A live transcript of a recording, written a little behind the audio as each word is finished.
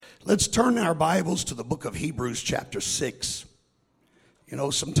Let's turn our Bibles to the book of Hebrews chapter 6. You know,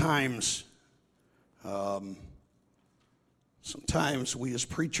 sometimes we as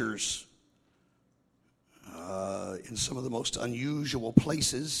preachers, in some of the most unusual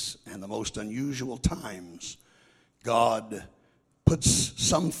places and the most unusual times, God puts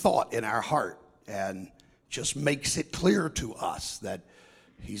some thought in our heart and just makes it clear to us that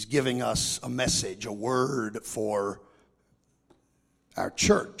He's giving us a message, a word for our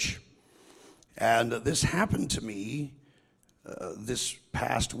church. And this happened to me this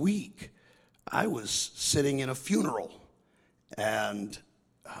past week. I was sitting in a funeral, and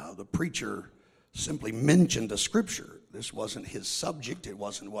the preacher simply mentioned a scripture. This wasn't his subject. It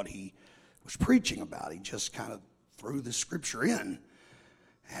wasn't what he was preaching about. He just kind of threw the scripture in,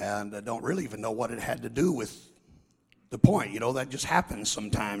 and I don't really even know what it had to do with the point. You know, that just happens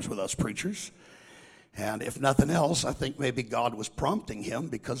sometimes with us preachers. And if nothing else, I think maybe God was prompting him,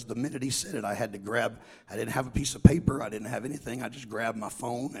 because the minute he said it, I didn't have a piece of paper, I didn't have anything. I just grabbed my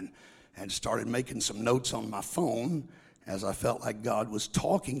phone and started making some notes on my phone as I felt like God was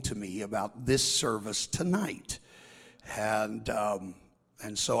talking to me about this service tonight. And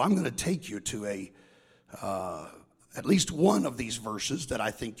so I'm going to take you to at least one of these verses that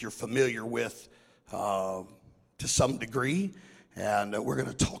I think you're familiar with to some degree. And we're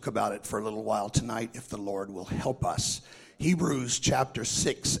going to talk about it for a little while tonight, if the Lord will help us. Hebrews chapter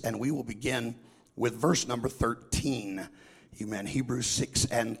 6, and we will begin with verse number 13. Amen. Hebrews 6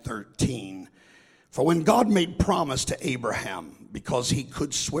 and 13. For when God made promise to Abraham, because he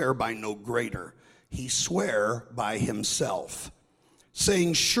could swear by no greater, he sware by himself,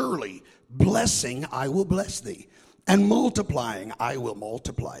 saying, surely blessing I will bless thee, and multiplying I will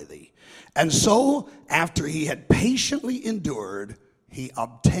multiply thee. And so, after he had patiently endured, he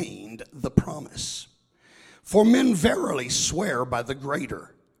obtained the promise. For men verily swear by the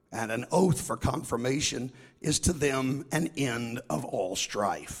greater, and an oath for confirmation is to them an end of all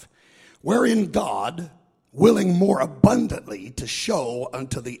strife. Wherein God, willing more abundantly to show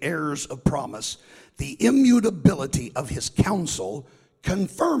unto the heirs of promise the immutability of his counsel,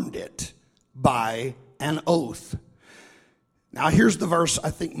 confirmed it by an oath. Now here's the verse I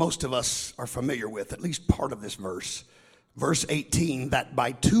think most of us are familiar with, at least part of this verse. Verse 18, that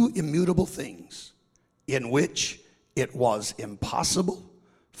by two immutable things, in which it was impossible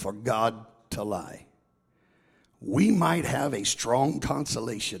for God to lie, we might have a strong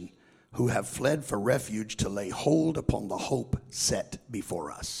consolation, who have fled for refuge to lay hold upon the hope set before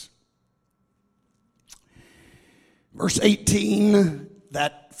us. Verse 18,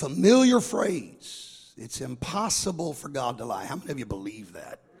 that familiar phrase, it's impossible for God to lie. How many of you believe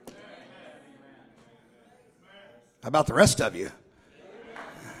that? How about the rest of you?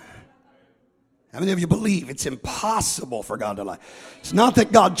 How many of you believe it's impossible for God to lie? It's not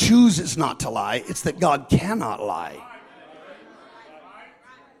that God chooses not to lie, it's that God cannot lie.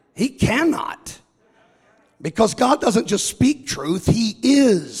 He cannot. Because God doesn't just speak truth, He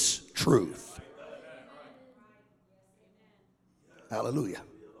is truth. Hallelujah.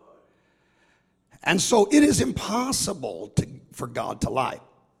 And so it is impossible for God to lie.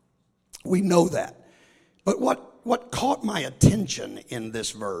 We know that. But what caught my attention in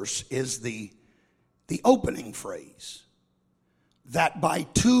this verse is the opening phrase, that by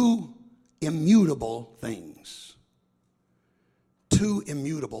two immutable things. Two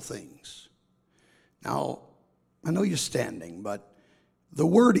immutable things. Now, I know you're standing, but the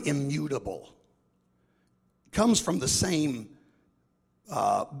word immutable comes from the same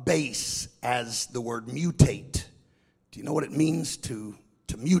base as the word mutate. Do you know what it means to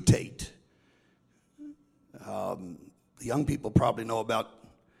mutate? The young people probably know about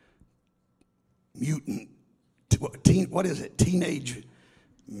what is it? Teenage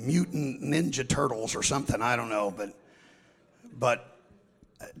Mutant Ninja Turtles or something, I don't know. But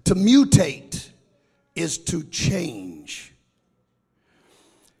to mutate is to change.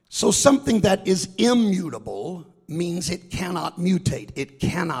 So something that is immutable means it cannot mutate. It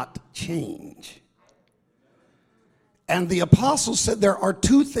cannot change. And the apostle said there are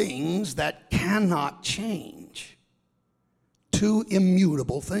two things that cannot change. Two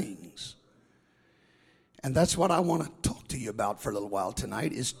immutable things. And that's what I want to talk to you about for a little while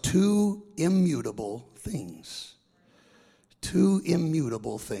tonight, is two immutable things. Two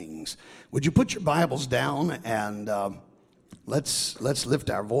immutable things. Would you put your Bibles down and let's lift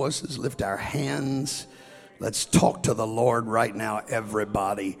our voices, lift our hands. Let's talk to the Lord right now,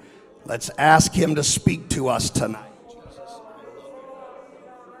 everybody. Let's ask Him to speak to us tonight.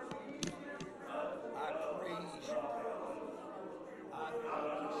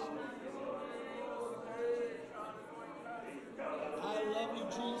 I love you,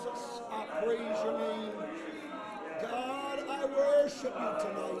 Jesus. praise your name. God, I worship you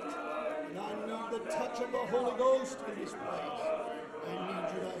tonight. And I need the touch of the Holy Ghost in this place. I need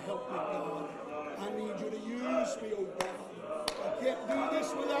you to help me, God. I need you to use me, oh God. I can't do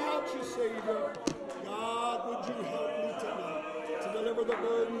this without you, Savior. God, would you help me tonight to deliver the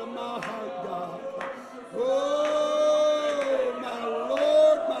burden of my heart, God. Oh, my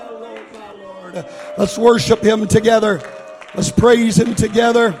Lord, my Lord, my Lord. Let's worship him together. Let's praise him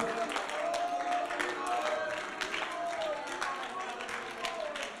together.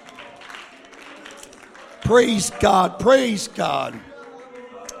 Praise God, praise God,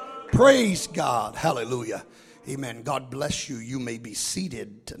 praise God, hallelujah, amen. God bless you. You may be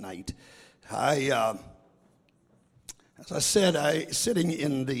seated tonight. As I said, sitting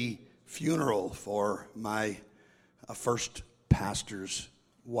in the funeral for my first pastor's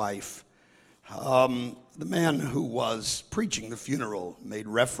wife. The man who was preaching the funeral made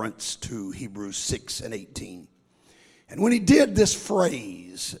reference to Hebrews 6:18. And when he did, this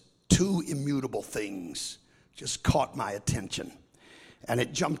phrase, two immutable things, just caught my attention. And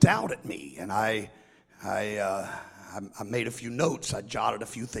it jumped out at me. And I made a few notes. I jotted a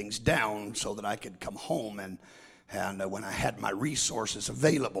few things down so that I could come home and when I had my resources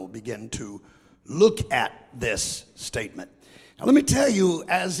available, begin to look at this statement. Now let me tell you,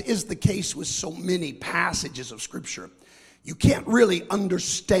 as is the case with so many passages of Scripture, you can't really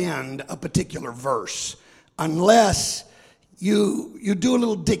understand a particular verse unless you do a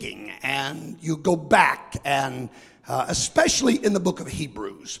little digging and you go back, and especially in the book of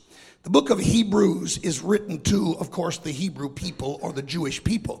Hebrews. The book of Hebrews is written to, of course, the Hebrew people or the Jewish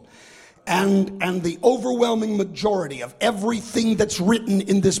people. And the overwhelming majority of everything that's written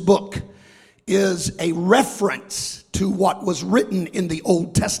in this book is a reference to what was written in the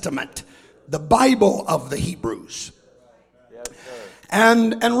Old Testament, the Bible of the Hebrews. Yes,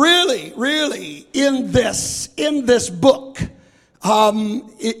 and really, in this book,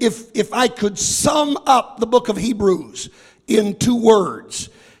 if I could sum up the book of Hebrews in two words,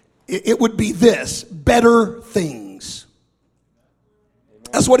 it would be this: better things.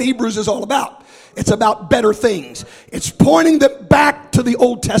 That's what Hebrews is all about. It's about better things. It's pointing them back to the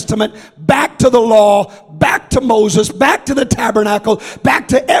Old Testament, back to the law, back to Moses, back to the tabernacle, back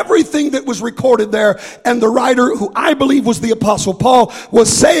to everything that was recorded there. And the writer, who I believe was the Apostle Paul, was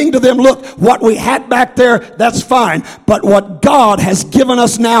saying to them, look, what we had back there, that's fine. But what God has given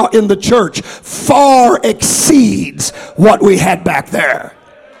us now in the church far exceeds what we had back there.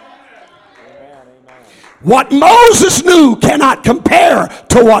 What Moses knew cannot compare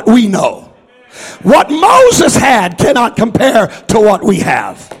to what we know. What Moses had cannot compare to what we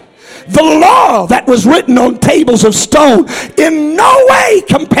have. The law that was written on tables of stone in no way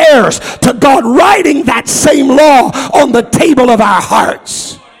compares to God writing that same law on the table of our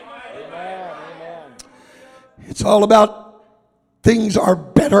hearts. Amen. It's all about things are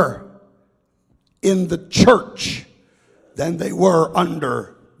better in the church than they were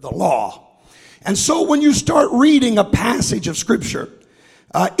under the law. And so when you start reading a passage of Scripture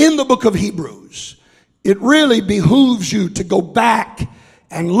in the book of Hebrews, it really behooves you to go back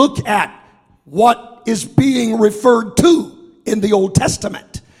and look at what is being referred to in the Old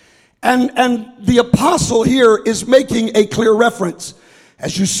Testament. And the apostle here is making a clear reference.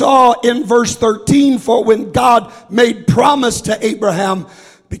 As you saw in verse 13, for when God made promise to Abraham,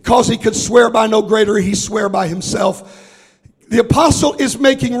 because he could swear by no greater, he swore by himself. The apostle is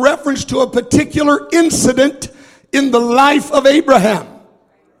making reference to a particular incident in the life of Abraham.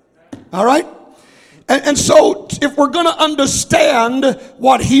 All right? And so if we're going to understand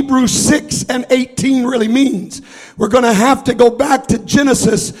what Hebrews 6:18 really means, we're going to have to go back to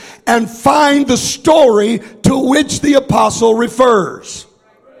Genesis and find the story to which the apostle refers.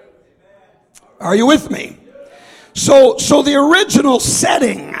 Are you with me? So the original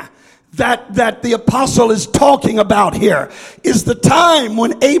setting that the apostle is talking about here is the time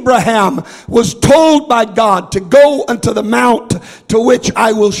when Abraham was told by God to go unto the mount to which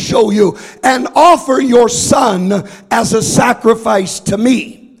I will show you and offer your son as a sacrifice to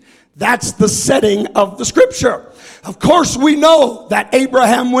me. That's the setting of the Scripture. Of course, we know that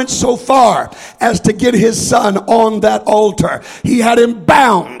Abraham went so far as to get his son on that altar. He had him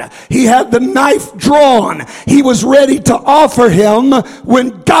bound. He had the knife drawn. He was ready to offer him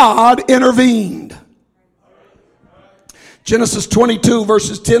when God intervened. Genesis 22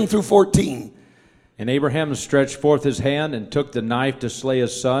 verses 10 through 14. And Abraham stretched forth his hand and took the knife to slay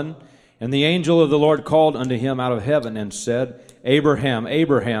his son. And the angel of the Lord called unto him out of heaven and said, Abraham,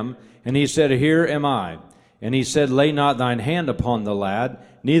 Abraham. And he said, Here am I. And he said, Lay not thine hand upon the lad,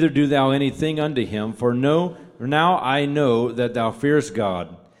 neither do thou anything unto him, for now I know that thou fearest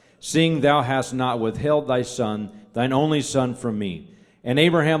God, seeing thou hast not withheld thy son, thine only son, from me. And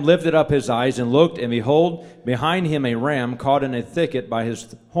Abraham lifted up his eyes and looked, and behold, behind him a ram caught in a thicket by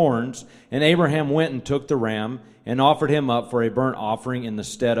his horns. And Abraham went and took the ram, and offered him up for a burnt offering in the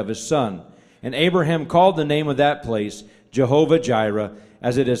stead of his son. And Abraham called the name of that place Jehovah-Jireh,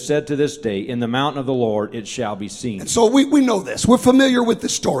 as it is said to this day, in the mountain of the Lord it shall be seen. And so we know this. We're familiar with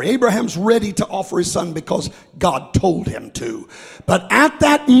this story. Abraham's ready to offer his son because God told him to. But at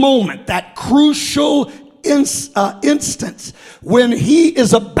that moment, that crucial instance when he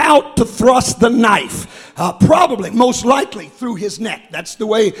is about to thrust the knife, probably, most likely, through his neck. That's the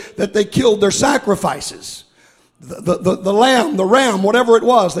way that they killed their sacrifices. The lamb, the ram, whatever it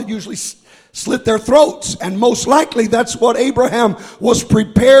was, they usually slit their throats. And most likely that's what Abraham was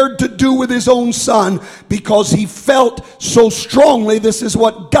prepared to do with his own son, because he felt so strongly this is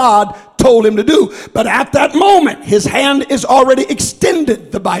what God told him to do. But at that moment, his hand is already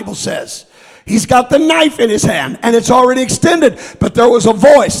extended, the Bible says. He's got the knife in his hand and it's already extended. But there was a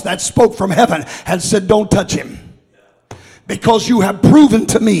voice that spoke from heaven and said, don't touch him, because you have proven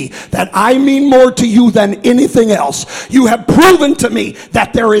to me that I mean more to you than anything else. You have proven to me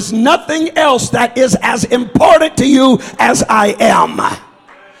that there is nothing else that is as important to you as I am.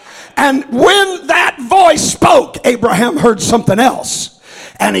 And when that voice spoke, Abraham heard something else.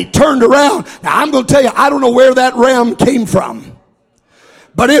 And he turned around. Now I'm going to tell you, I don't know where that ram came from.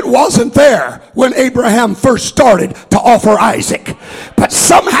 But it wasn't there when Abraham first started to offer Isaac. But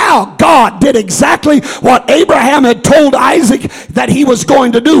somehow God did exactly what Abraham had told Isaac that he was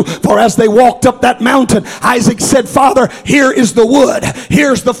going to do. For as they walked up that mountain, Isaac said, Father, here is the wood,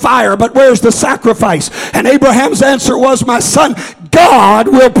 here's the fire, but where's the sacrifice? And Abraham's answer was, my son, God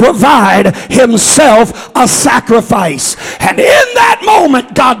will provide himself a sacrifice. And in that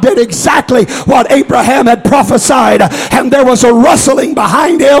moment, God did exactly what Abraham had prophesied. And there was a rustling behind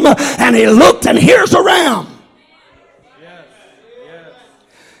him, and he looked, and here's a ram. Yes, yes.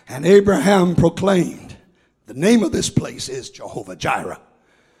 And Abraham proclaimed, the name of this place is Jehovah-Jireh.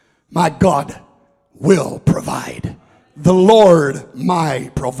 My God will provide. The Lord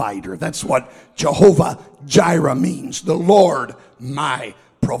my provider. That's what Jehovah-Jireh means. The Lord my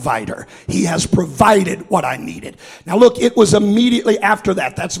provider. He has provided what I needed. Now look, it was immediately after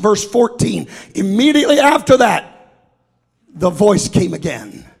that. That's verse 14. Immediately after that, the voice came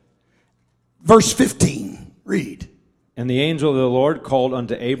again. Verse 15, read. And the angel of the Lord called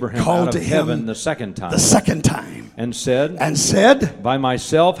unto Abraham out of heaven the second time. The second time. And said, By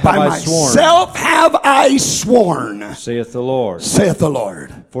myself have I sworn. By myself have I sworn, saith the Lord. Saith the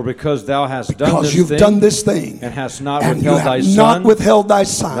Lord. For because thou hast done this thing, and hast not withheld thy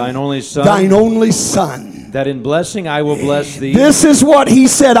son, thine only son, that in blessing I will bless thee. This is what he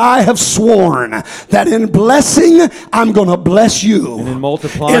said, I have sworn, that in blessing I'm going to bless you. And in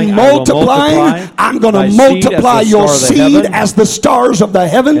multiplying I'm going to multiply your seed as the stars of the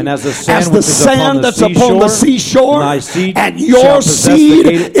heaven, and as the sand that's upon the seashore, and your seed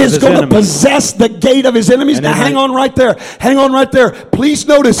is going to possess the gate of his enemies. Now hang on right there. Hang on right there. Please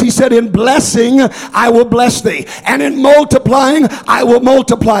notice he said, in blessing I will bless thee, and in multiplying I will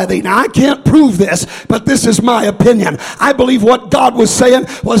multiply thee. Now I can't prove this, but this is my opinion. I believe what God was saying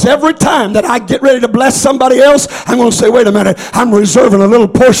was, every time that I get ready to bless somebody else, I'm going to say, wait a minute, I'm reserving a little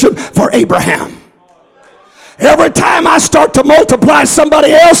portion for Abraham. Every time I start to multiply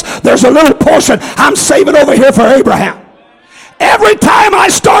somebody else, there's a little portion I'm saving over here for Abraham. Every time I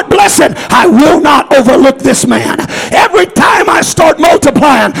start blessing, I will not overlook this man. Every time I start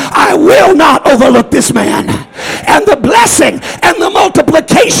multiplying, I will not overlook this man. And the blessing and the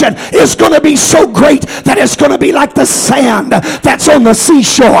multiplication is going to be so great that it's going to be like the sand that's on the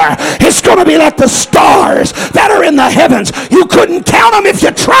seashore. It's going to be like the stars that are in the heavens. You couldn't count them if you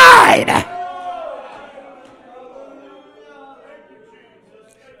tried.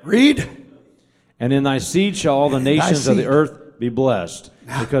 Read. And in thy seed shall all the nations of the earth be blessed,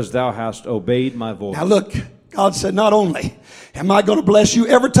 because thou hast obeyed my voice. Now look, God said, not only am I going to bless you,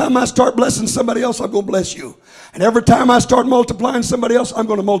 every time I start blessing somebody else, I'm going to bless you. And every time I start multiplying somebody else, I'm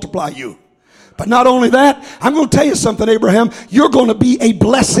going to multiply you. But not only that, I'm going to tell you something, Abraham. You're going to be a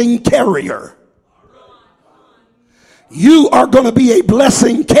blessing carrier. You are going to be a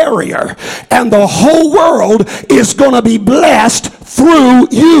blessing carrier. And the whole world is going to be blessed through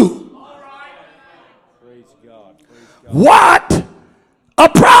you. What a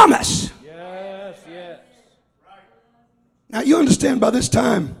promise. Yes, yes. Now you understand, by this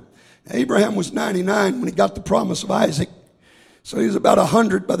time, Abraham was 99 when he got the promise of Isaac. So he was about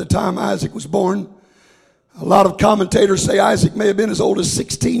 100 by the time Isaac was born. A lot of commentators say Isaac may have been as old as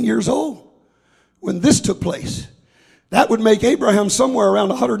 16 years old when this took place. That would make Abraham somewhere around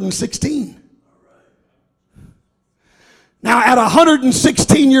 116. Now, at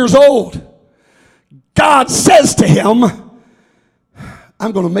 116 years old, God says to him,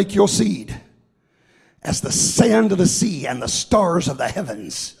 I'm going to make your seed as the sand of the sea and the stars of the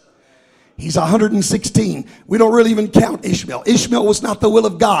heavens. He's 116. We don't really even count Ishmael. Ishmael was not the will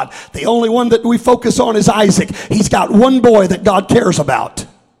of God. The only one that we focus on is Isaac. He's got one boy that God cares about.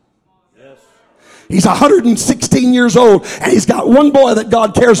 He's 116 years old, and he's got one boy that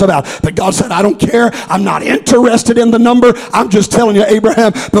God cares about. But God said, I don't care. I'm not interested in the number. I'm just telling you,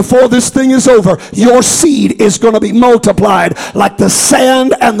 Abraham, before this thing is over, your seed is going to be multiplied like the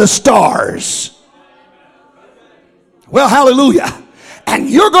sand and the stars. Well, hallelujah. And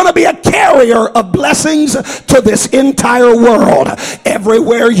you're going to be a carrier of blessings to this entire world.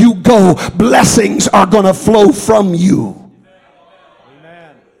 Everywhere you go, blessings are going to flow from you.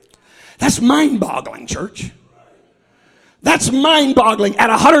 That's mind-boggling, church. That's mind-boggling. At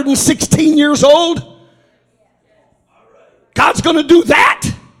 116 years old, God's going to do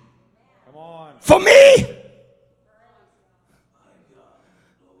that for me.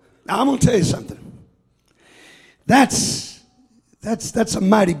 Now, I'm going to tell you something. That's a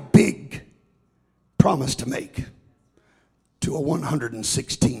mighty big promise to make to a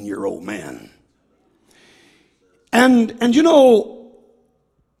 116-year-old man. And you know,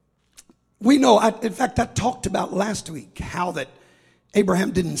 we know, in fact, I talked about last week how that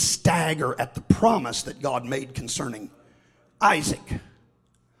Abraham didn't stagger at the promise that God made concerning Isaac.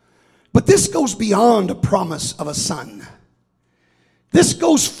 But this goes beyond a promise of a son. This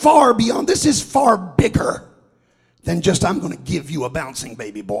goes far beyond. This is far bigger than just, I'm going to give you a bouncing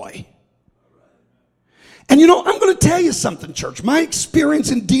baby boy. And you know, I'm going to tell you something, church. My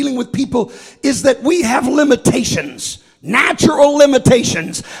experience in dealing with people is that we have limitations. Natural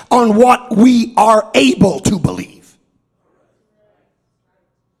limitations on what we are able to believe.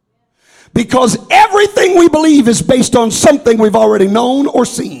 Because everything we believe is based on something we've already known or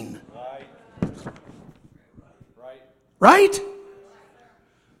seen. Right?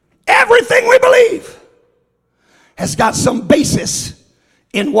 Everything we believe has got some basis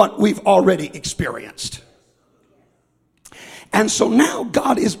in what we've already experienced. And so now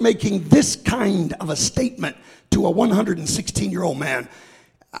God is making this kind of a statement to a 116-year-old man.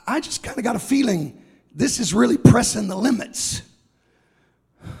 I just kind of got a feeling this is really pressing the limits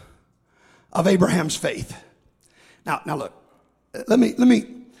of Abraham's faith. Now look, let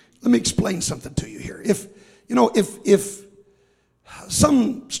me explain something to you here. If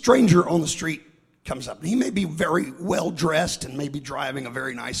some stranger on the street comes up, and he may be very well dressed and maybe driving a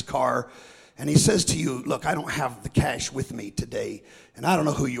very nice car, and he says to you, look, I don't have the cash with me today, and I don't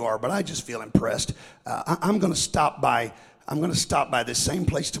know who you are, but I just feel impressed. I'm going to stop by this same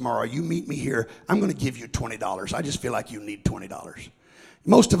place tomorrow. You meet me here. I'm going to give you $20. I just feel like you need $20.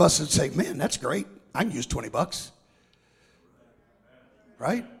 Most of us would say, man, that's great. I can use $20.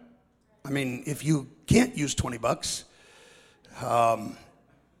 Right? I mean, if you can't use $20,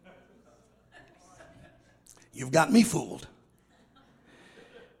 you've got me fooled.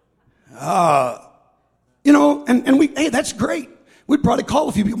 Hey, that's great. We'd probably call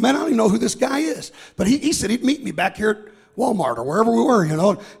a few people. Man, I don't even know who this guy is. But he said he'd meet me back here at Walmart or wherever we were, you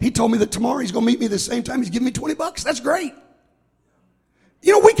know. He told me that tomorrow he's going to meet me the same time. He's giving me $20. That's great.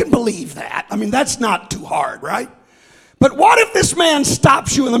 You know, we can believe that. I mean, that's not too hard, right? But what if this man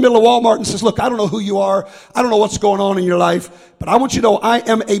stops you in the middle of Walmart and says, look, I don't know who you are. I don't know what's going on in your life. But I want you to know I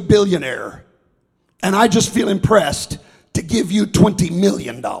am a billionaire. And I just feel impressed to give you $20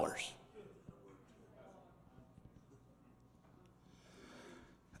 million.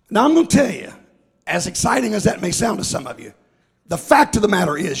 Now, I'm going to tell you, as exciting as that may sound to some of you, the fact of the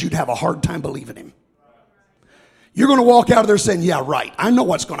matter is you'd have a hard time believing him. You're going to walk out of there saying, yeah, right, I know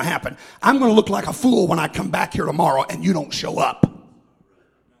what's going to happen. I'm going to look like a fool when I come back here tomorrow and you don't show up.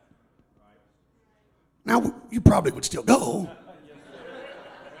 Now, you probably would still go.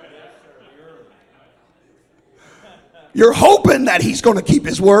 You're hoping that he's going to keep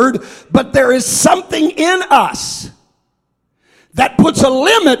his word, but there is something in us that puts a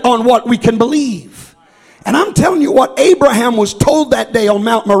limit on what we can believe. And I'm telling you, what Abraham was told that day on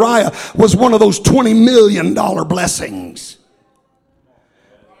Mount Moriah was one of those $20 million blessings.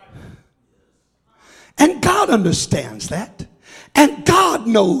 And God understands that. And God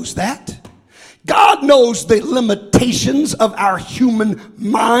knows that. God knows the limitations of our human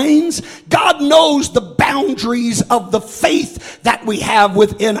minds. God knows the boundaries of the faith that we have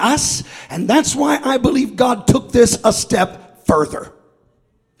within us. And that's why I believe God took this a step further.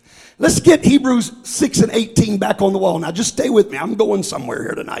 Let's get Hebrews 6:18 back on the wall. Now just stay with me. I'm going somewhere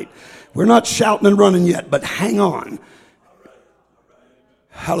here tonight. We're not shouting and running yet, but hang on.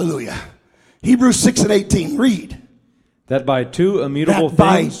 Hallelujah. Hebrews 6:18. Read. That by two immutable That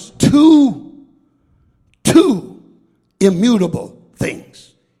by things, two immutable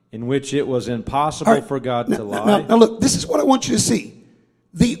things. in which it was impossible All right. for God to lie. Now look, this is what I want you to see.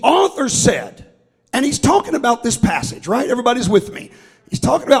 The author said, and he's talking about this passage, right? Everybody's with me. He's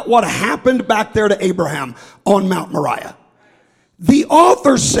talking about what happened back there to Abraham on Mount Moriah. The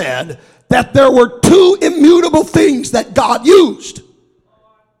author said that there were two immutable things that God used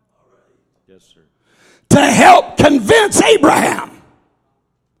to help convince Abraham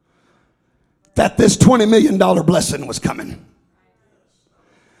that this $20 million blessing was coming.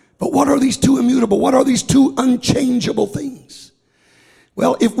 But what are these two immutable? What are these two unchangeable things?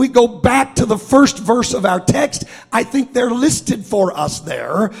 Well, if we go back to the first verse of our text, I think they're listed for us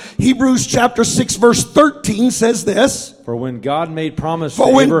there. Hebrews chapter 6 verse 13 says this. For when God made promise to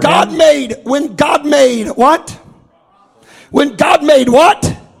For when Abraham, God made what? When God made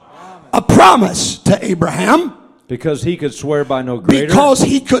what? A promise to Abraham. because he could swear by no greater, Because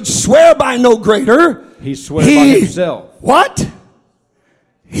he could swear by no greater. he swore by himself. What?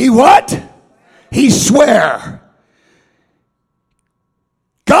 He what? He swear.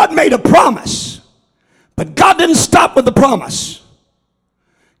 God made a promise, but God didn't stop with the promise.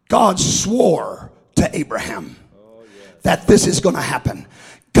 God swore to Abraham that this is going to happen.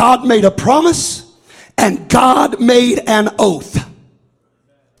 God made a promise and God made an oath.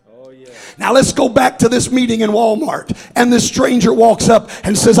 Now let's go back to this meeting in Walmart, and this stranger walks up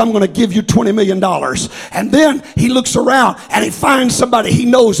and says, I'm going to give you $20 million. And then he looks around and he finds somebody he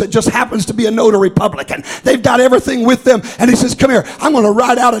knows that just happens to be a notary public, and they've got everything with them, and he says, come here, I'm going to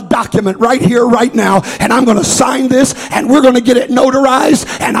write out a document right here, right now, and I'm going to sign this, and we're going to get it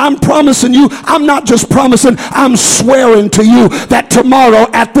notarized, and I'm promising you, I'm not just promising, I'm swearing to you that tomorrow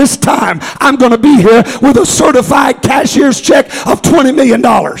at this time, I'm going to be here with a certified cashier's check of $20 million.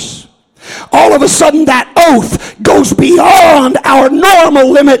 All of a sudden that oath goes beyond our normal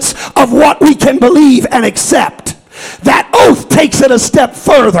limits of what we can believe and accept. That oath takes it a step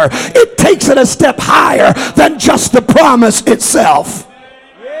further. It takes it a step higher than just the promise itself.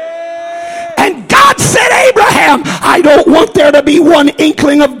 And God said, Abraham, I don't want there to be one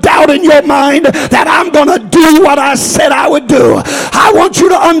inkling of doubt in your mind that I'm going to do what I said I would do. I want you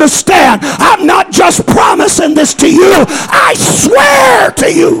to understand, I'm not just promising this to you, I swear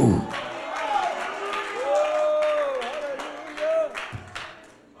to you.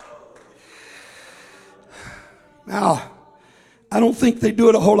 Now, I don't think they do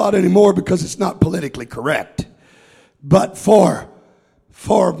it a whole lot anymore because it's not politically correct. But for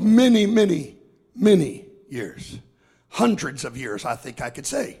many, many, many years, hundreds of years, I think I could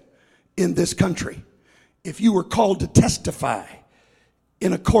say, in this country, if you were called to testify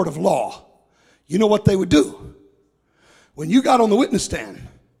in a court of law, you know what they would do? When you got on the witness stand,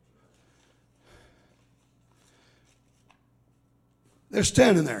 they're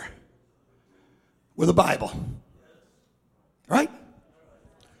standing there with a Bible. Right?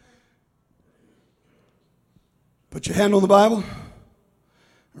 Put your hand on the Bible.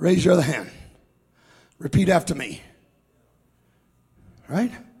 Raise your other hand. Repeat after me.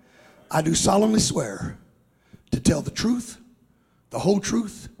 Right? I do solemnly swear to tell the truth, the whole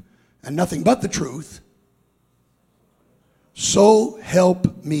truth, and nothing but the truth. So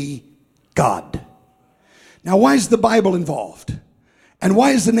help me God. Now, why is the Bible involved? And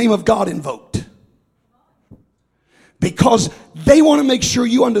why is the name of God invoked? Because they want to make sure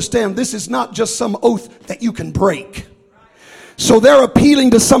you understand this is not just some oath that you can break. So they're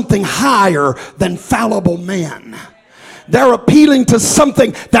appealing to something higher than fallible man. They're appealing to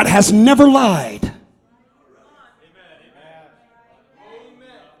something that has never lied.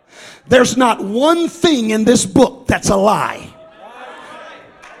 There's not one thing in this book that's a lie.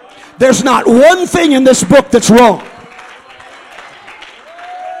 There's not one thing in this book that's wrong.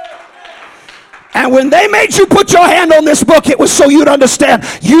 And when they made you put your hand on this book, it was so you'd understand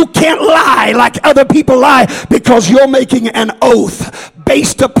you can't lie like other people lie, because you're making an oath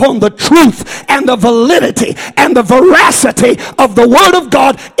based upon the truth and the validity and the veracity of the Word of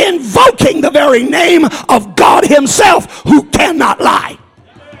God, invoking the very name of God Himself, who cannot lie.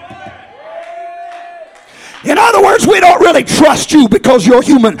 In other words, we don't really trust you because you're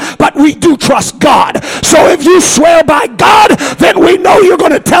human, but we do trust God. So if you swear by God, then we know you're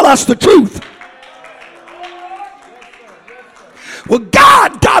going to tell us the truth. Well,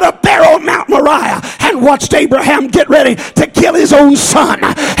 God got up there on Mount Moriah and watched Abraham get ready to kill his own son.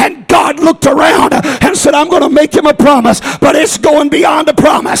 And God looked around and said, I'm going to make him a promise, but it's going beyond a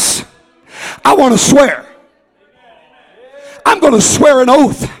promise. I want to swear. I'm going to swear an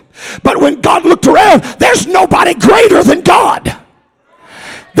oath. But when God looked around, there's nobody greater than God.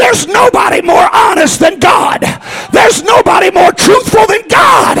 There's nobody more honest than God. There's nobody more truthful than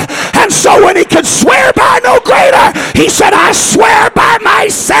God. And so when he could swear by no greater, he said, I swear by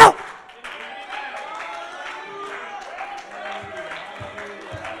myself.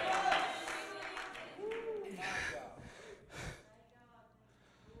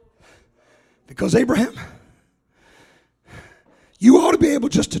 Because Abraham, you ought to be able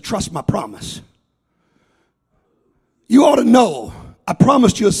just to trust my promise. You ought to know I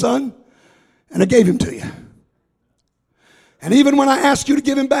promised you a son and I gave him to you. And even when I asked you to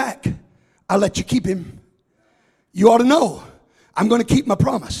give him back, I let you keep him. You ought to know I'm going to keep my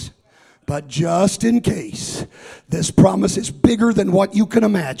promise. But just in case this promise is bigger than what you can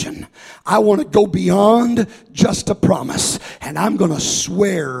imagine, I want to go beyond just a promise, and I'm going to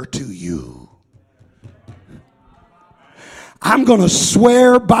swear to you. I'm going to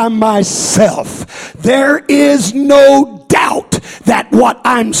swear by myself. There is no doubt that what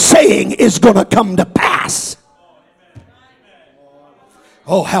I'm saying is going to come to pass.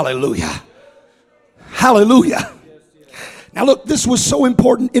 Oh, hallelujah. Hallelujah. Now look, this was so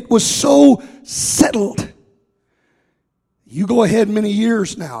important. It was so settled. You go ahead many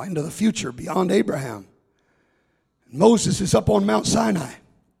years now into the future beyond Abraham. Moses is up on Mount Sinai.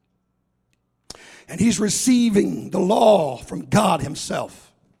 And he's receiving the law from God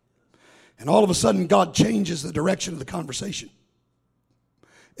himself. And all of a sudden, God changes the direction of the conversation.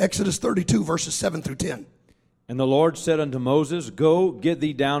 Exodus 32, verses 7 through 10. And the Lord said unto Moses, Go, get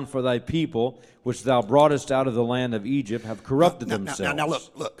thee down, for thy people, which thou broughtest out of the land of Egypt, have corrupted themselves. Now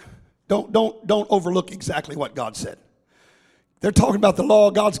look. Don't overlook exactly what God said. They're talking about the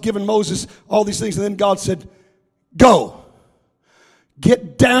law. God's given Moses all these things. And then God said, Go,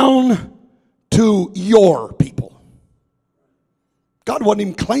 get down to your people. God wasn't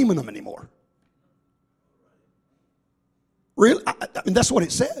even claiming them anymore. Really? I mean, that's what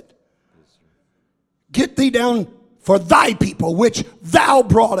it said. Get thee down, for thy people, which thou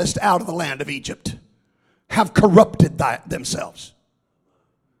broughtest out of the land of Egypt, have corrupted themselves.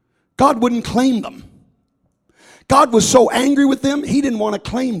 God wouldn't claim them. God was so angry with them, he didn't want to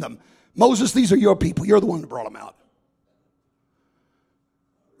claim them. Moses, these are your people. You're the one that brought them out.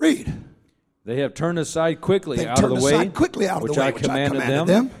 Read. They have turned aside quickly out of the way, which I commanded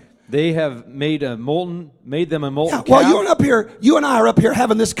them. They have made them a molten calf. Well, you and I are up here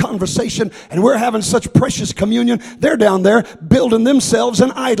having this conversation, and we're having such precious communion. They're down there building themselves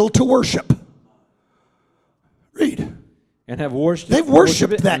an idol to worship. Read. And have worshipped. They've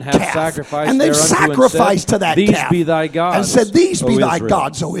worshipped that calf, and they've sacrificed to that calf. These be thy gods, and said, "These be thy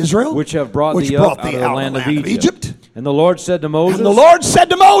gods, O Israel, which have brought thee up out of the land of Egypt." And the Lord said to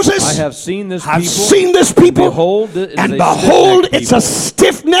Moses, I have seen this people. And behold, it's a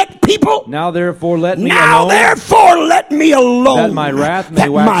stiff-necked people. Now therefore let me alone. That my wrath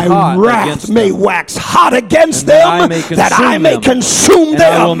may wax hot against them. That I may consume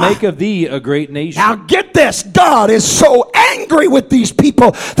them. And I will make of thee a great nation. Now get this. God is so angry with these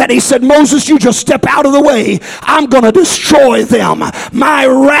people that he said, Moses, you just step out of the way. I'm going to destroy them. My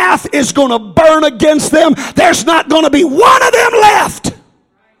wrath is going to burn against them. There's not going to be one of them left.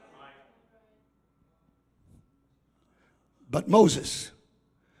 But Moses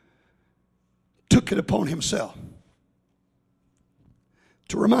took it upon himself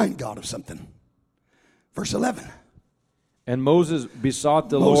to remind God of something. Verse 11. And Moses besought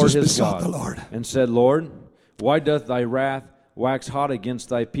the Lord his God and said, Lord, why doth thy wrath wax hot against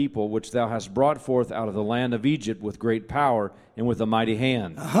thy people, which thou hast brought forth out of the land of Egypt with great power and with a mighty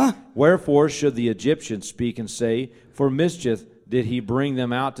hand? Wherefore should the Egyptians speak and say, For mischief did he bring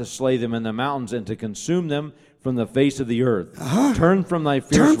them out to slay them in the mountains and to consume them from the face of the earth? Turn from thy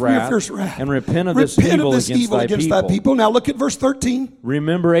fierce wrath and repent of this evil against thy people. Now look at verse 13.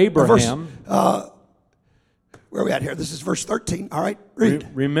 Remember Abraham. Where are we at here? This is verse 13. All right, read.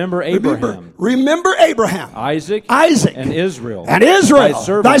 Remember Abraham. Remember Abraham. Isaac. And Israel.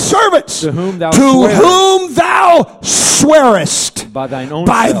 Thy servants. To whom thou swearest. By thine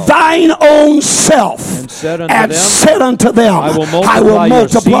own self. And said unto them, I will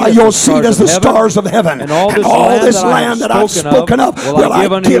multiply your seed as the stars of heaven. And all this land that I've spoken of will I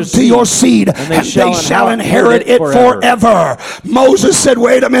give to your seed. And they shall inherit it forever. Moses said,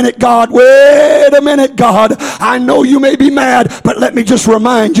 wait a minute, God. I know you may be mad, but let me just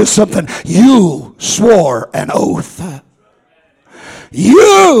remind you something. You swore an oath.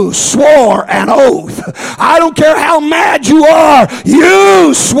 You swore an oath. I don't care how mad you are.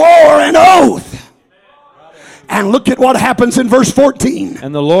 You swore an oath. And look at what happens in verse 14.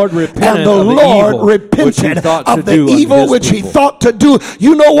 And the Lord repented of the evil which he thought to do.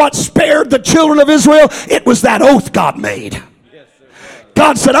 You know what spared the children of Israel? It was that oath God made.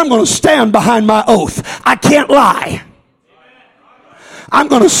 God said, I'm going to stand behind my oath. I can't lie. I'm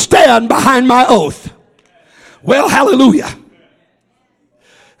going to stand behind my oath. Well, hallelujah.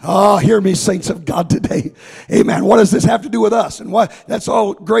 Oh, hear me, saints of God, today. Amen. What does this have to do with us? And why? That's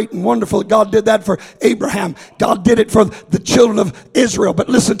all great and wonderful that God did that for Abraham. God did it for the children of Israel. But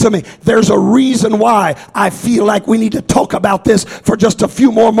listen to me. There's a reason why I feel like we need to talk about this for just a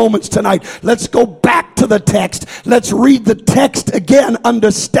few more moments tonight. Let's go back to the text. Let's read the text again,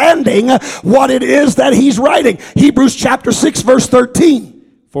 understanding what it is that he's writing. Hebrews chapter 6, verse 13.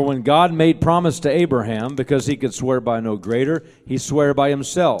 For when God made promise to Abraham, because he could swear by no greater, he swore by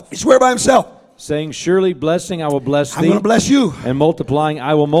himself. He swore by himself, saying, surely blessing I will bless thee. I'm going to bless you. And multiplying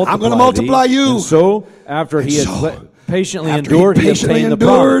I will multiply I'm going to multiply thee. you. And so, after he had patiently endured, he obtained the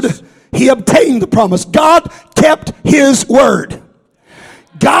promise. He obtained the promise. God kept his word.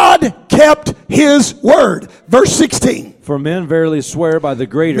 God kept his word. Verse 16. For men verily swear by the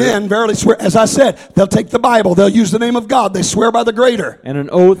greater. Men verily swear. As I said, they'll take the Bible. They'll use the name of God. They swear by the greater. And an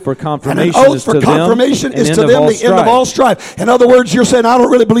oath for confirmation and an oath for confirmation is to them the end of all strife. In other words, you're saying, I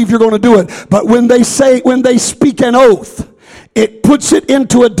don't really believe you're going to do it. But when they speak an oath, it puts it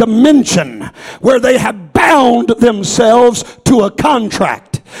into a dimension where they have bound themselves to a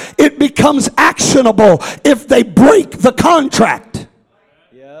contract. It becomes actionable if they break the contract.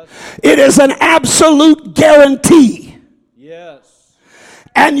 Yes. It is an absolute guarantee. Yes.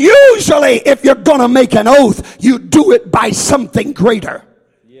 And usually if you're going to make an oath, you do it by something greater.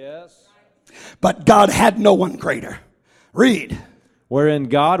 Yes. But God had no one greater. Read. Wherein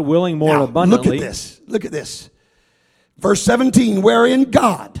God, willing more now, abundantly. Look at this. Verse 17, wherein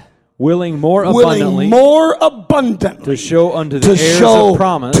God, willing more abundantly to show unto the heirs of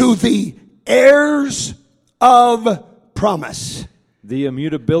promise, to the heirs of promise, the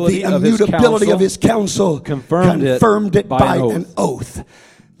immutability of his counsel, confirmed it by an oath.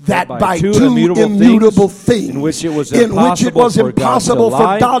 That by two immutable things in which it was impossible for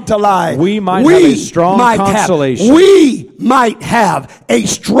God to lie, we might have a strong consolation. We might have a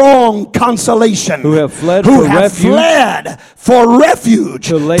strong consolation. Who have fled for refuge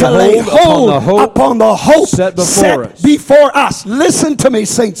to lay hold upon the hope set before us. Listen to me,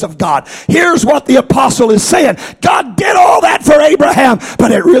 saints of God. Here's what the apostle is saying. God did all that for Abraham,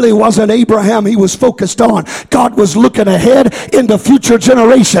 but it really wasn't Abraham he was focused on. God was looking ahead into future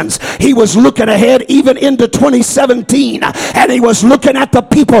generations. He was looking ahead even into 2017, and he was looking at the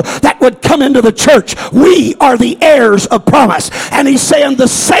people that would come into the church. We are the heirs of promise. And he's saying the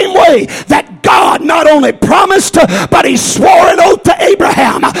same way that God not only promised, but he swore an oath to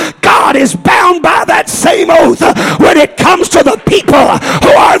Abraham. God is bound by that same oath when it comes to the people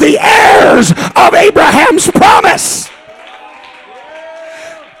who are the heirs of Abraham's promise.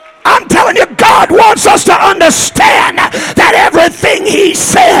 I'm telling you, God wants us to understand that everything he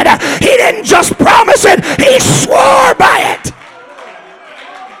said, he didn't just promise it, he swore by it.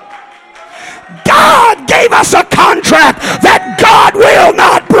 God gave us a contract that God will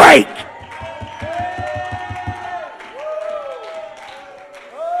not break.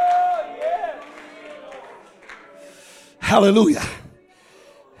 Hallelujah.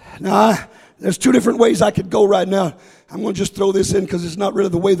 Now, there's two different ways I could go right now. I'm going to just throw this in because it's not really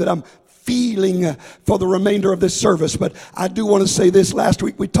the way that I'm feeling for the remainder of this service. But I do want to say this. Last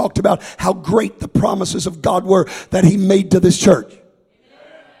week we talked about how great the promises of God were that he made to this church.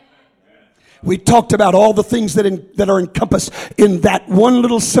 We talked about all the things that are encompassed in that one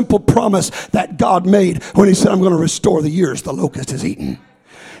little simple promise that God made when he said, I'm going to restore the years the locust has eaten.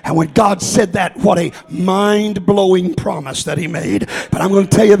 And when God said that, what a mind-blowing promise that he made. But I'm going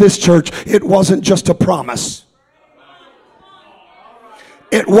to tell you this, church, it wasn't just a promise.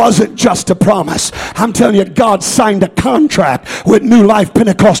 It wasn't just a promise. I'm telling you, God signed a contract with New Life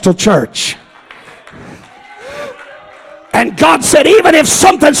Pentecostal Church. And God said, even if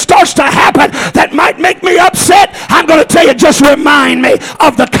something starts to happen that might make me upset, I'm going to tell you, just remind me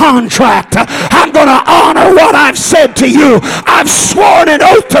of the contract. I'm going to honor what I've said to you. I've sworn an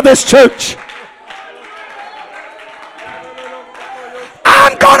oath to this church.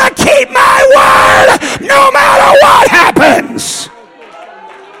 I'm going to keep my word no matter what happens.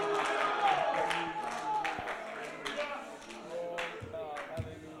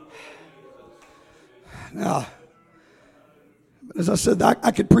 Now, as I said,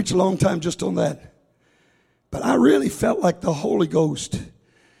 I could preach a long time just on that. But I really felt like the Holy Ghost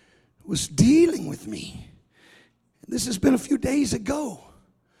was dealing with me. This has been a few days ago.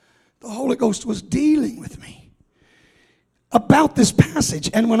 The Holy Ghost was dealing with me about this passage.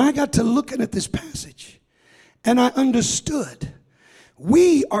 And when I got to looking at this passage and I understood,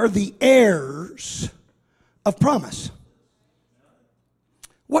 we are the heirs of promise.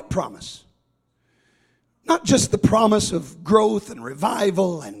 What promise? Not just the promise of growth and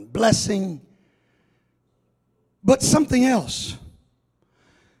revival and blessing, but something else.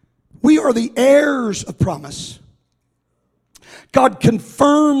 We are the heirs of promise. God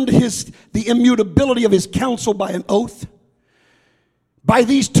confirmed the immutability of his counsel by an oath. By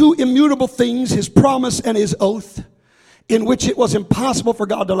these two immutable things, his promise and his oath, in which it was impossible for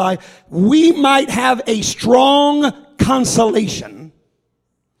God to lie, we might have a strong consolation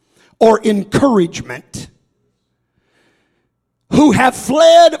or encouragement, who have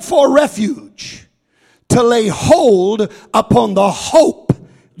fled for refuge, to lay hold upon the hope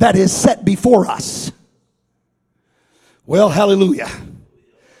that is set before us. Well, hallelujah.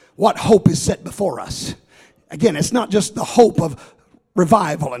 What hope is set before us? Again, it's not just the hope of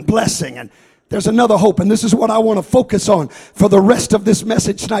revival and blessing, and there's another hope, and this is what I want to focus on for the rest of this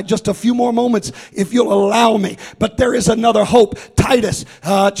message tonight. Just a few more moments, if you'll allow me. But there is another hope. Titus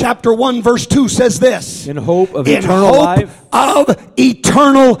chapter 1 verse 2 says this. In hope of eternal life. Of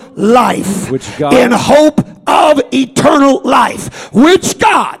eternal life. Which God. In hope of eternal life. Which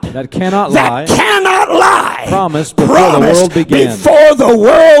God. That cannot lie. Promised before the world began. Before the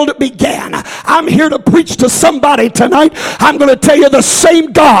world began. I'm here to preach to somebody tonight. I'm going to tell you the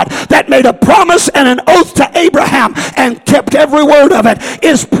same God that made a promise and an oath to Abraham and kept every word of it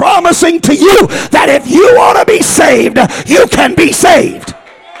is promising to you that if you want to be saved, you can be saved.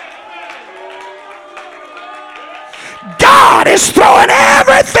 God is throwing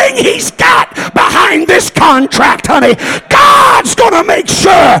everything he's got behind this contract, honey. God's going to make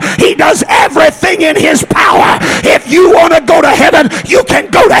sure he does everything in his power. If you want to go to heaven, you can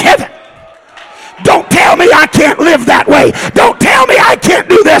go to heaven. Don't tell me I can't live that way. Don't tell me I can't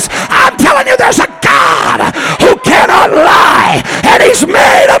do this. I'm telling you, there's a God who cannot lie, and he's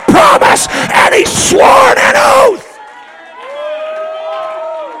made a promise, and he's sworn an oath.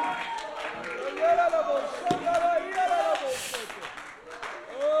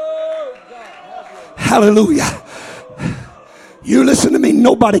 Hallelujah. You listen to me.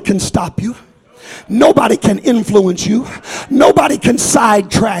 Nobody can stop you. Nobody can influence you. Nobody can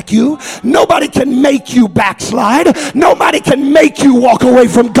sidetrack you. Nobody can make you backslide. Nobody can make you walk away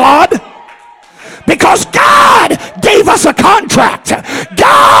from God. Because God gave us a contract.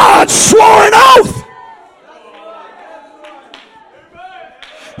 God swore an oath.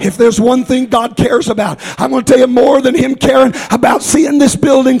 If there's one thing God cares about, I'm going to tell you, more than him caring about seeing this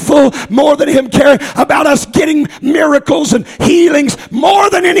building full, more than him caring about us getting miracles and healings, more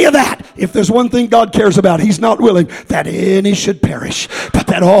than any of that, if there's one thing God cares about, he's not willing that any should perish, but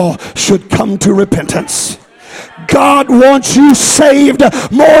that all should come to repentance. God wants you saved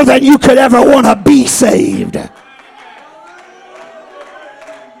more than you could ever want to be saved.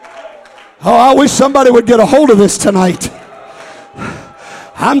 Oh, I wish somebody would get a hold of this tonight.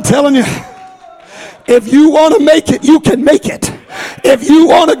 I'm telling you, if you want to make it, you can make it. If you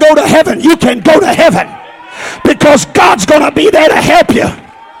want to go to heaven, you can go to heaven. Because God's going to be there to help you.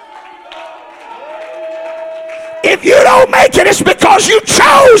 If you don't make it, it's because you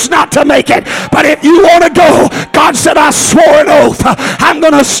chose not to make it. But if you want to go, God said, I swore an oath. I'm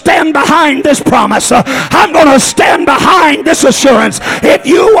going to stand behind this promise. I'm going to stand behind this assurance. If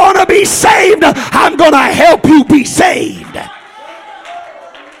you want to be saved, I'm going to help you be saved.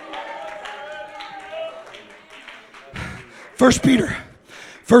 First Peter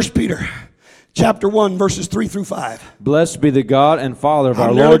chapter 1 verses 3 through 5. Blessed be the God and Father of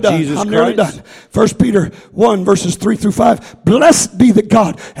our Lord Jesus Christ. I'm nearly done. 1 Peter 1 verses 3 through 5. Blessed be the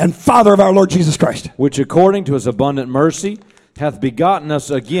God and Father of our Lord Jesus Christ, which according to his abundant mercy hath begotten us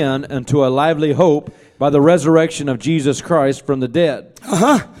again unto a lively hope by the resurrection of Jesus Christ from the dead,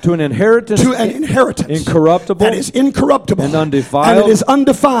 to an inheritance incorruptible, that is incorruptible, and undefiled, and it is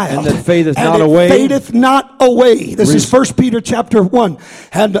undefiled, and that fadeth and not it away. Fadeth not away. This is 1 Peter chapter 1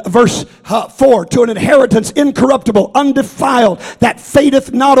 and verse 4. To an inheritance incorruptible, undefiled, that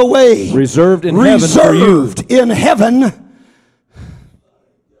fadeth not away, reserved in heaven for you. Reserved in heaven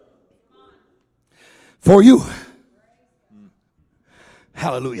for you.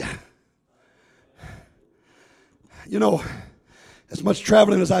 Hallelujah. You know, as much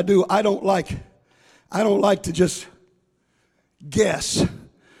traveling as I do, I don't like to just guess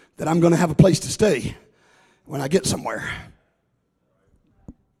that I'm going to have a place to stay when I get somewhere.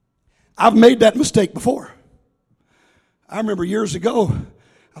 I've made that mistake before. I remember years ago,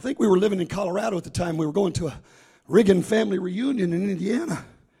 I think we were living in Colorado at the time. We were going to a Riggin family reunion in Indiana.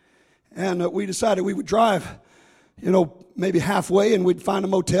 And we decided we would drive, maybe halfway, and we'd find a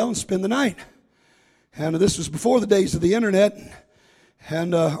motel and spend the night. And this was before the days of the internet,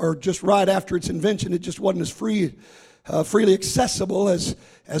 and or just right after its invention. It just wasn't as free freely accessible as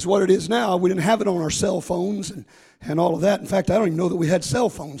what it is now. We didn't have it on our cell phones and all of that. In fact, I don't even know that we had cell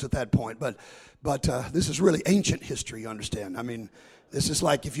phones at that point. But this is really ancient history, you understand. I mean, this is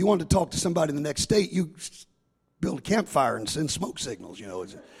like if you wanted to talk to somebody in the next state, you build a campfire and send smoke signals. You know,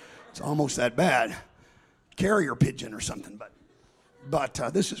 it's almost that bad. Carrier pigeon or something, but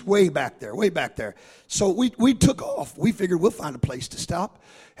this is way back there. So we took off. We figured we'll find a place to stop,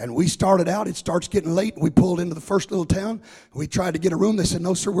 and we started out. It starts getting late. We pulled into the first little town. We tried to get a room. They said,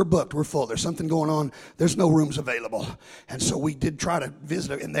 "No, sir, we're booked. We're full. There's something going on. There's no rooms available." And so we did try to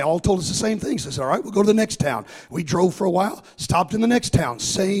visit, and they all told us the same thing. So they said, "All right, we'll go to the next town." We drove for a while, stopped in the next town.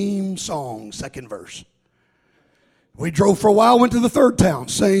 Same song, second verse. We drove for a while, went to the third town.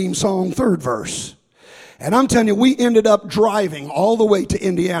 Same song, third verse. And I'm telling you, we ended up driving all the way to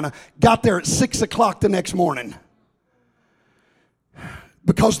Indiana, got there at 6 o'clock the next morning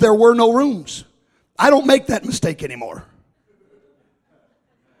because there were no rooms. I don't make that mistake anymore.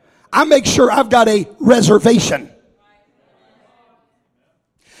 I make sure I've got a reservation.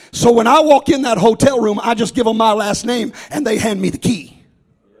 So when I walk in that hotel room, I just give them my last name and they hand me the key.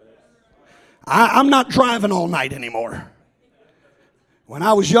 I'm not driving all night anymore. When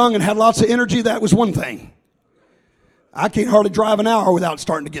I was young and had lots of energy, that was one thing. I can't hardly drive an hour without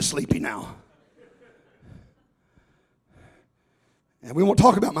starting to get sleepy now. And we won't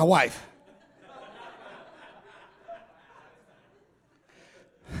talk about my wife.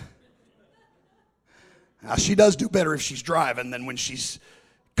 Now, she does do better if she's driving than when she's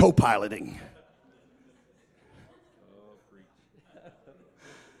co-piloting.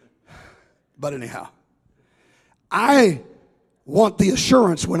 But anyhow, I want the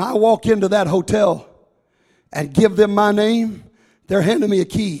assurance when I walk into that hotel and give them my name, they're handing me a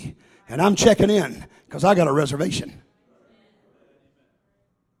key and I'm checking in because I got a reservation.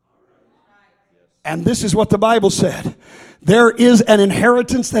 And this is what the Bible said. There is an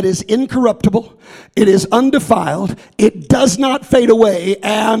inheritance that is incorruptible. It is undefiled. It does not fade away.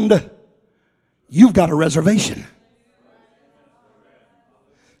 And you've got a reservation.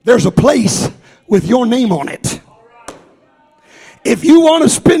 There's a place with your name on it. If you want to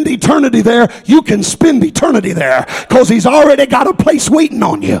spend eternity there, you can spend eternity there because he's already got a place waiting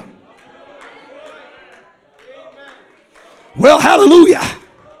on you. Well, hallelujah.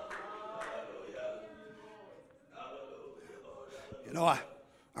 You know, I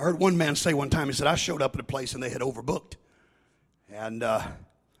heard one man say one time, he said, I showed up at a place and they had overbooked. And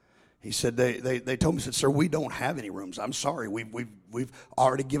he said, they told me, he said, sir, we don't have any rooms. I'm sorry. We've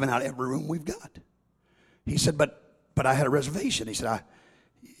already given out every room we've got. He said, but I had a reservation. He said,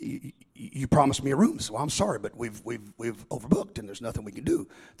 you promised me a room. I said, well, I'm sorry, but we've overbooked and there's nothing we can do.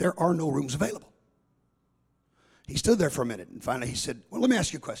 There are no rooms available. He stood there for a minute and finally he said, well, let me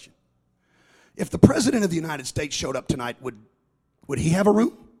ask you a question. If the President of the United States showed up tonight, would he have a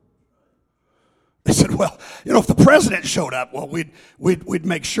room? They said, well, you know, if the President showed up, well, we'd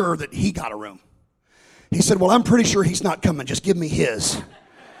make sure that he got a room. He said, well, I'm pretty sure he's not coming. Just give me his.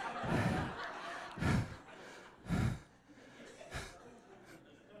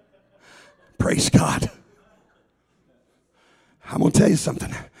 Praise God. I'm going to tell you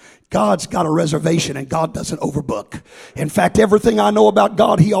something. God's got a reservation and God doesn't overbook. In fact, everything I know about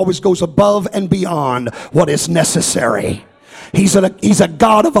God, he always goes above and beyond what is necessary. He's a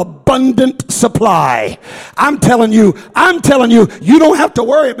God of abundant supply. I'm telling you, you don't have to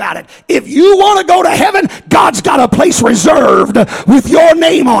worry about it. If you want to go to heaven, God's got a place reserved with your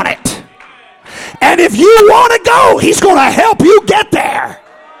name on it. And if you want to go, he's going to help you get there.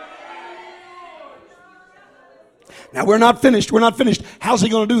 Now, we're not finished. How's he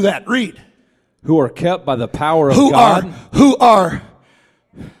going to do that? Read. Who are kept by the power of God. Who are.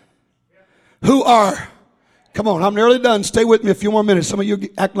 Come on, I'm nearly done. Stay with me a few more minutes. Some of you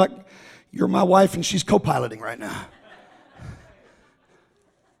act like you're my wife and she's co-piloting right now.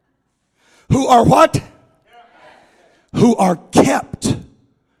 Who are what? Who are kept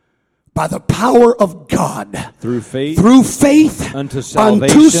by the power of God. Through faith unto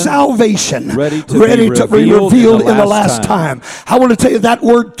salvation. Ready to be revealed in the last time. I want to tell you that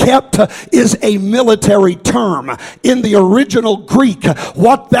word kept is a military term. In the original Greek,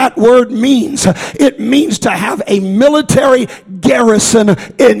 what that word means, it means to have a military garrison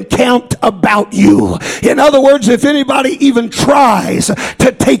encamped about you. In other words, if anybody even tries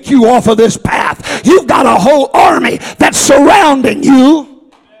to take you off of this path, you've got a whole army that's surrounding you.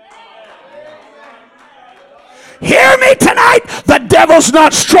 Hear me tonight. The devil's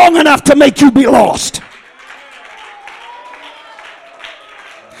not strong enough to make you be lost.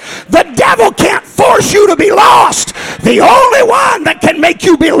 The devil can't force you to be lost. The only one that can make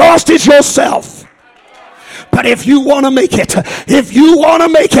you be lost is yourself. But if you want to make it,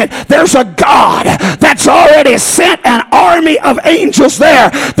 there's a God that's already sent an army of angels there.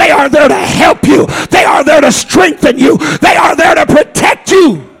 They are there to help you. They are there to strengthen you. They are there to protect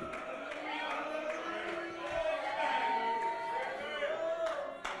you.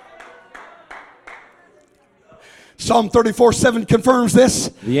 Psalm 34:7 confirms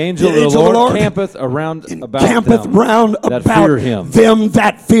this. The angel of the Lord campeth round about them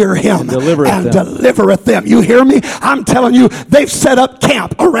that fear him and delivereth them. You hear me? I'm telling you, they've set up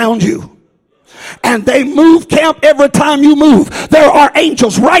camp around you. And they move camp every time you move. There are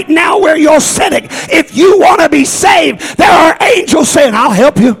angels right now where you're sitting. If you want to be saved, there are angels saying, I'll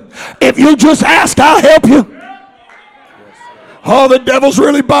help you. If you just ask, I'll help you. Oh, the devil's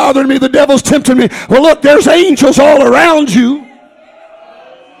really bothering me. The devil's tempting me. Well, look, there's angels all around you.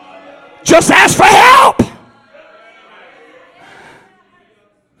 Just ask for help.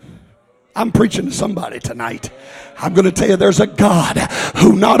 I'm preaching to somebody tonight. I'm going to tell you, there's a God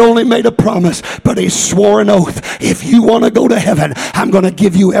who not only made a promise, but he swore an oath. If you want to go to heaven, I'm going to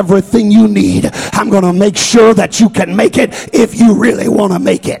give you everything you need. I'm going to make sure that you can make it if you really want to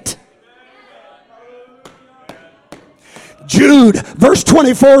make it. Jude, verse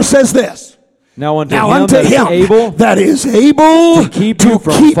 24 says this. Now unto him that is able to keep you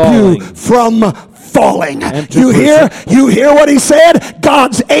from falling. You hear what he said?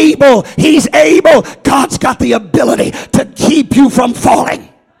 God's able. He's able. God's got the ability to keep you from falling.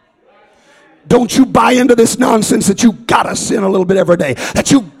 Don't you buy into this nonsense that you gotta sin a little bit every day,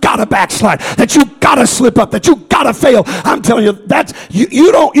 that you gotta backslide, that you gotta slip up, that you gotta fail. I'm telling you, that's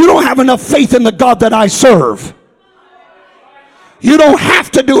you don't have enough faith in the God that I serve. You don't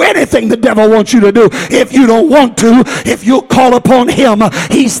have to do anything the devil wants you to do if you don't want to. If you'll call upon him,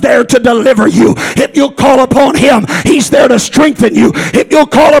 he's there to deliver you. If you'll call upon him, he's there to strengthen you. If you'll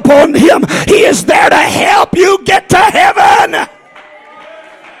call upon him, he is there to help you get to heaven.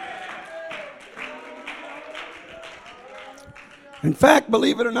 In fact,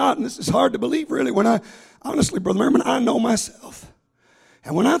 believe it or not, and this is hard to believe really, honestly, Brother Merriman, I know myself.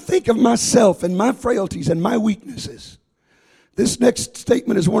 And when I think of myself and my frailties and my weaknesses, this next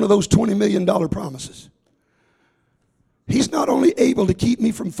statement is one of those $20 million promises. He's not only able to keep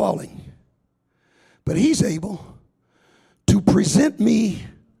me from falling, but he's able to present me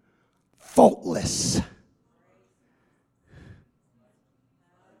faultless.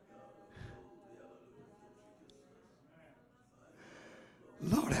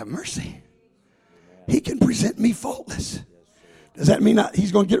 Lord have mercy. He can present me faultless. Does that mean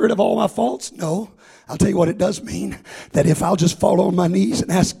he's going to get rid of all my faults? No. I'll tell you what it does mean. That if I'll just fall on my knees and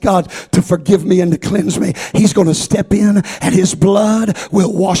ask God to forgive me and to cleanse me, he's going to step in and his blood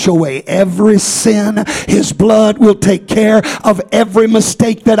will wash away every sin. His blood will take care of every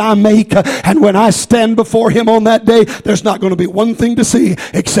mistake that I make. And when I stand before him on that day, there's not going to be one thing to see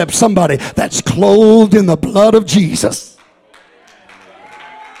except somebody that's clothed in the blood of Jesus.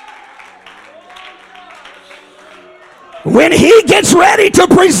 When he gets ready to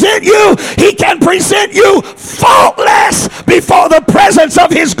present you, he can present you faultless before the presence of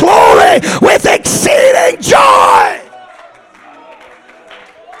his glory with exceeding joy.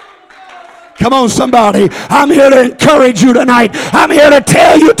 Come on, somebody. I'm here to encourage you tonight. I'm here to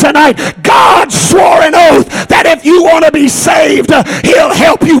tell you tonight, God swore an oath that if you want to be saved, he'll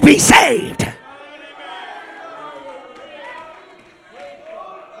help you be saved.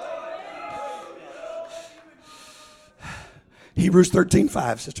 Hebrews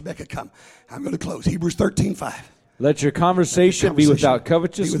 13:5. Sister Becca, come. I'm going to close. Hebrews 13:5. Let your conversation be without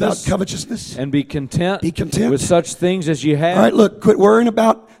covetousness. And be content with such things as you have. All right, look, quit worrying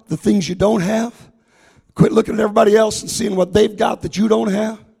about the things you don't have. Quit looking at everybody else and seeing what they've got that you don't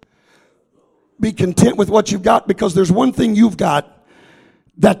have. Be content with what you've got, because there's one thing you've got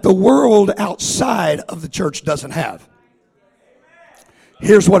that the world outside of the church doesn't have.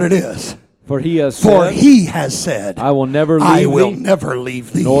 Here's what it is. For he has said, I will never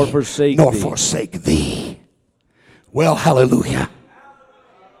leave thee, nor forsake thee. Well, hallelujah.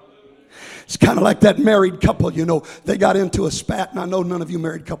 It's kind of like that married couple, you know, they got into a spat, and I know none of you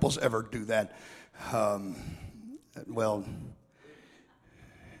married couples ever do that.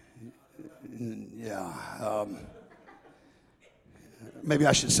 Maybe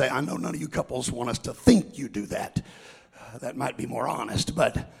I should say, I know none of you couples want us to think you do that. That might be more honest,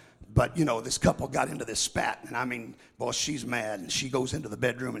 but you know, this couple got into this spat, and I mean, well, she's mad, and she goes into the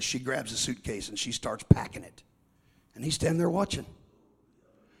bedroom, and she grabs a suitcase, and she starts packing it. And he's standing there watching.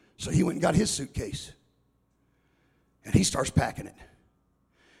 So he went and got his suitcase, and he starts packing it.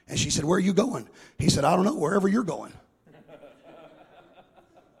 And she said, where are you going? He said, I don't know, wherever you're going.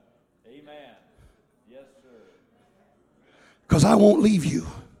 Amen. Yes, sir. because I won't leave you.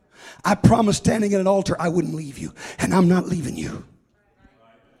 I promised standing at an altar I wouldn't leave you, and I'm not leaving you.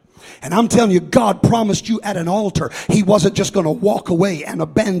 And I'm telling you, God promised you at an altar he wasn't just going to walk away and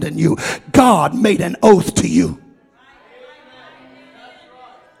abandon you. God made an oath to you.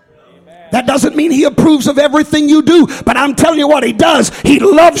 That doesn't mean he approves of everything you do, but I'm telling you what he does. He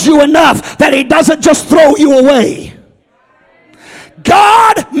loves you enough that he doesn't just throw you away.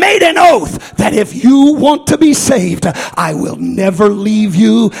 God made an oath that if you want to be saved, I will never leave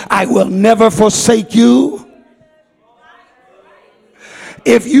you. I will never forsake you.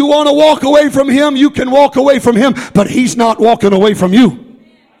 If you want to walk away from him, you can walk away from him, but he's not walking away from you.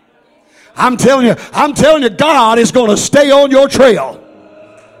 I'm telling you, God is going to stay on your trail.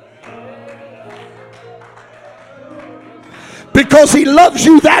 Because he loves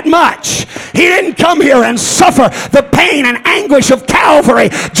you that much. He didn't come here and suffer the pain and anguish of Calvary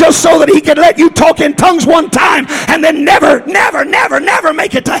just so that he could let you talk in tongues one time and then never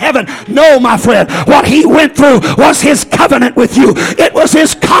make it to heaven. No, my friend, what he went through was his covenant with you. It was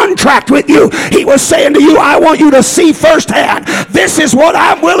his contract with you. He was saying to you, I want you to see firsthand, this is what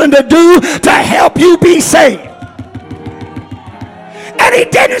I'm willing to do to help you be saved. And he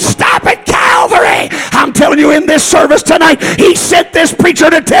didn't stop at Calvary. I'm telling you, in this service tonight, he sent this preacher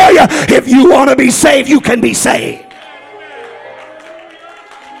to tell you, if you want to be saved, you can be saved.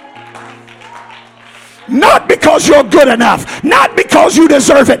 Not because you're good enough, not because you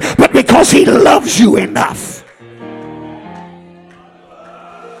deserve it, but because he loves you enough.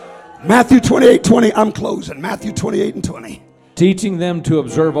 Matthew 28:20, I'm closing. Matthew 28:20. Teaching them to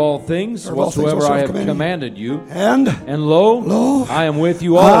observe all things whatsoever I have commanded you. And lo, I am with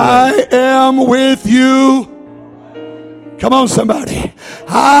you always. I am with you. Come on, somebody.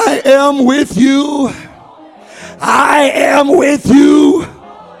 I am with you. I am with you.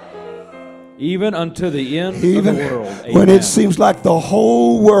 Even unto the end of the world. Amen. When it seems like the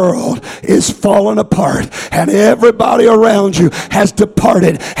whole world is falling apart and everybody around you has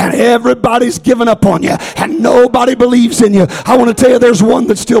departed and everybody's given up on you and nobody believes in you, I want to tell you there's one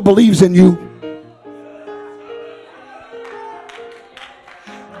that still believes in you.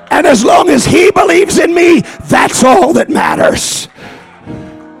 And as long as he believes in me, that's all that matters.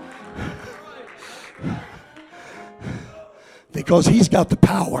 Because he's got the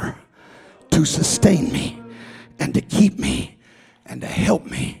power to sustain me and to keep me and to help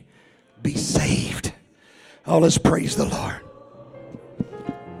me be saved. Oh, let's praise the Lord.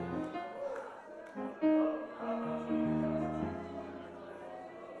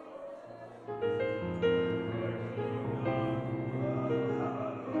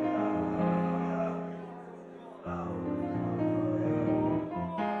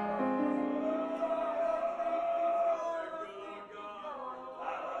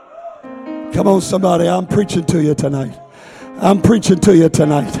 Come on, somebody. I'm preaching to you tonight. I'm preaching to you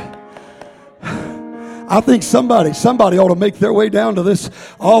tonight. I think somebody ought to make their way down to this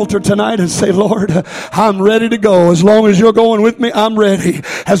altar tonight and say, Lord, I'm ready to go. As long as you're going with me, I'm ready.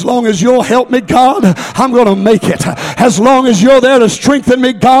 As long as you'll help me, God, I'm going to make it. As long as you're there to strengthen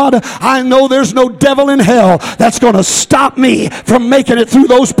me, God, I know there's no devil in hell that's going to stop me from making it through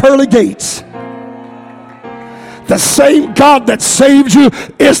those pearly gates. The same God that saved you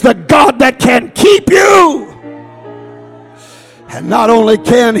is the God that can keep you. And not only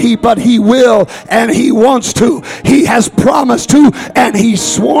can he, but he will, and he wants to. He has promised to, and he's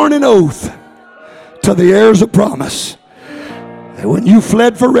sworn an oath to the heirs of promise that when you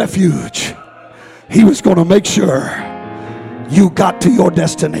fled for refuge, he was going to make sure you got to your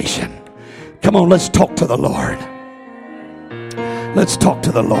destination. Come on, let's talk to the Lord. Let's talk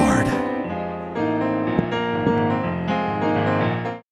to the Lord.